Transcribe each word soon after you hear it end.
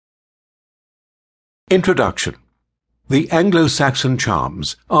Introduction. The Anglo-Saxon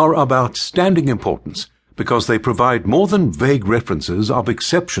charms are of outstanding importance because they provide more than vague references of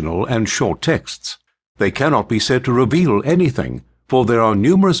exceptional and short texts. They cannot be said to reveal anything, for there are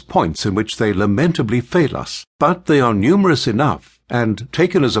numerous points in which they lamentably fail us, but they are numerous enough, and,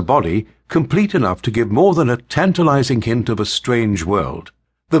 taken as a body, complete enough to give more than a tantalizing hint of a strange world.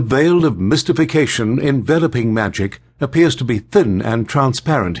 The veil of mystification enveloping magic appears to be thin and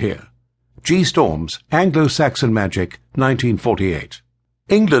transparent here. G. Storms, Anglo-Saxon Magic, 1948.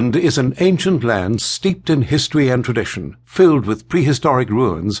 England is an ancient land steeped in history and tradition, filled with prehistoric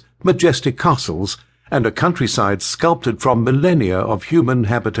ruins, majestic castles, and a countryside sculpted from millennia of human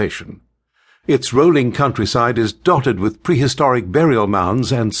habitation. Its rolling countryside is dotted with prehistoric burial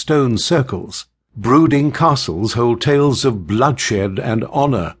mounds and stone circles. Brooding castles hold tales of bloodshed and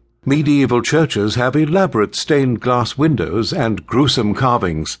honor. Medieval churches have elaborate stained glass windows and gruesome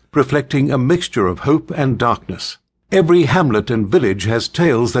carvings, reflecting a mixture of hope and darkness. Every hamlet and village has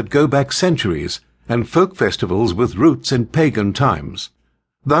tales that go back centuries, and folk festivals with roots in pagan times.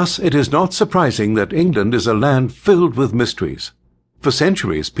 Thus, it is not surprising that England is a land filled with mysteries. For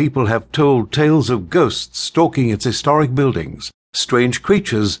centuries, people have told tales of ghosts stalking its historic buildings, strange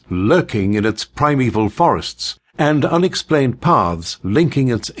creatures lurking in its primeval forests, and unexplained paths linking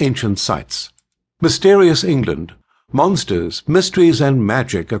its ancient sites. Mysterious England, Monsters, Mysteries and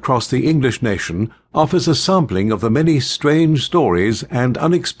Magic Across the English Nation offers a sampling of the many strange stories and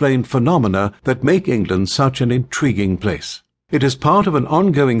unexplained phenomena that make England such an intriguing place. It is part of an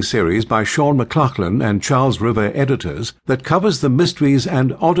ongoing series by McLachlan and Charles River editors that covers the mysteries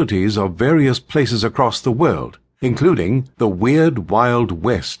and oddities of various places across the world, including the Weird Wild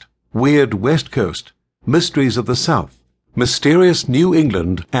West, Weird West Coast, Mysteries of the South, Mysterious New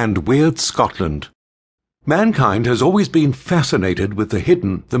England, and Weird Scotland. Mankind has always been fascinated with the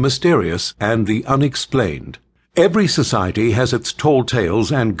hidden, the mysterious, and the unexplained. Every society has its tall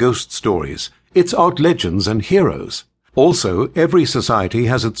tales and ghost stories, its odd legends and heroes. Also, every society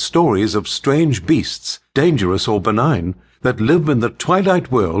has its stories of strange beasts, dangerous or benign, that live in the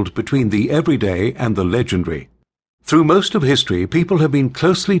twilight world between the everyday and the legendary. Through most of history, people have been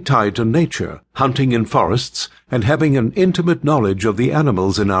closely tied to nature, hunting in forests, and having an intimate knowledge of the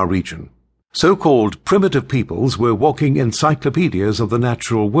animals in our region. So-called primitive peoples were walking encyclopedias of the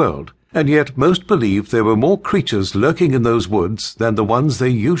natural world, and yet most believed there were more creatures lurking in those woods than the ones they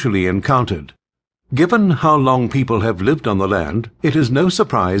usually encountered. Given how long people have lived on the land, it is no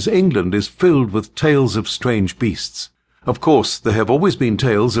surprise England is filled with tales of strange beasts. Of course, there have always been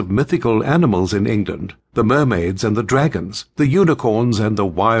tales of mythical animals in England, the mermaids and the dragons, the unicorns and the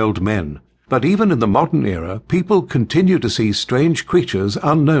wild men. But even in the modern era, people continue to see strange creatures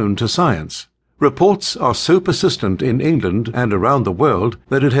unknown to science. Reports are so persistent in England and around the world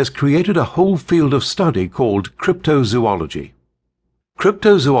that it has created a whole field of study called cryptozoology.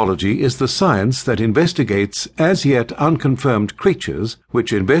 Cryptozoology is the science that investigates as yet unconfirmed creatures,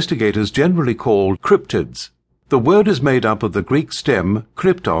 which investigators generally call cryptids. The word is made up of the Greek stem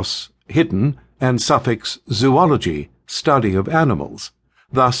kryptos, hidden, and suffix zoology, study of animals.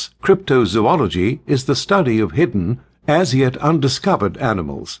 Thus, cryptozoology is the study of hidden, as yet undiscovered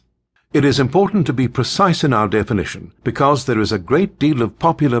animals. It is important to be precise in our definition, because there is a great deal of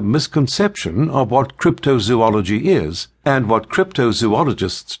popular misconception of what cryptozoology is and what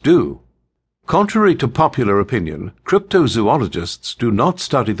cryptozoologists do. Contrary to popular opinion, cryptozoologists do not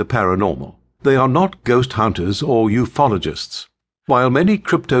study the paranormal. They are not ghost hunters or ufologists. While many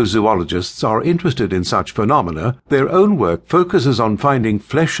cryptozoologists are interested in such phenomena, their own work focuses on finding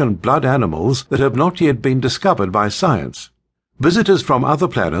flesh and blood animals that have not yet been discovered by science. Visitors from other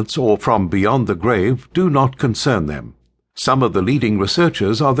planets or from beyond the grave do not concern them. Some of the leading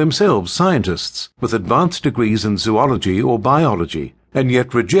researchers are themselves scientists with advanced degrees in zoology or biology, and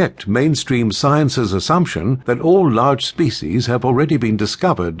yet reject mainstream science's assumption that all large species have already been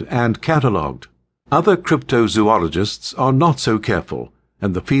discovered and catalogued. Other cryptozoologists are not so careful,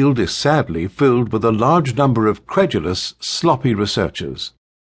 and the field is sadly filled with a large number of credulous, sloppy researchers.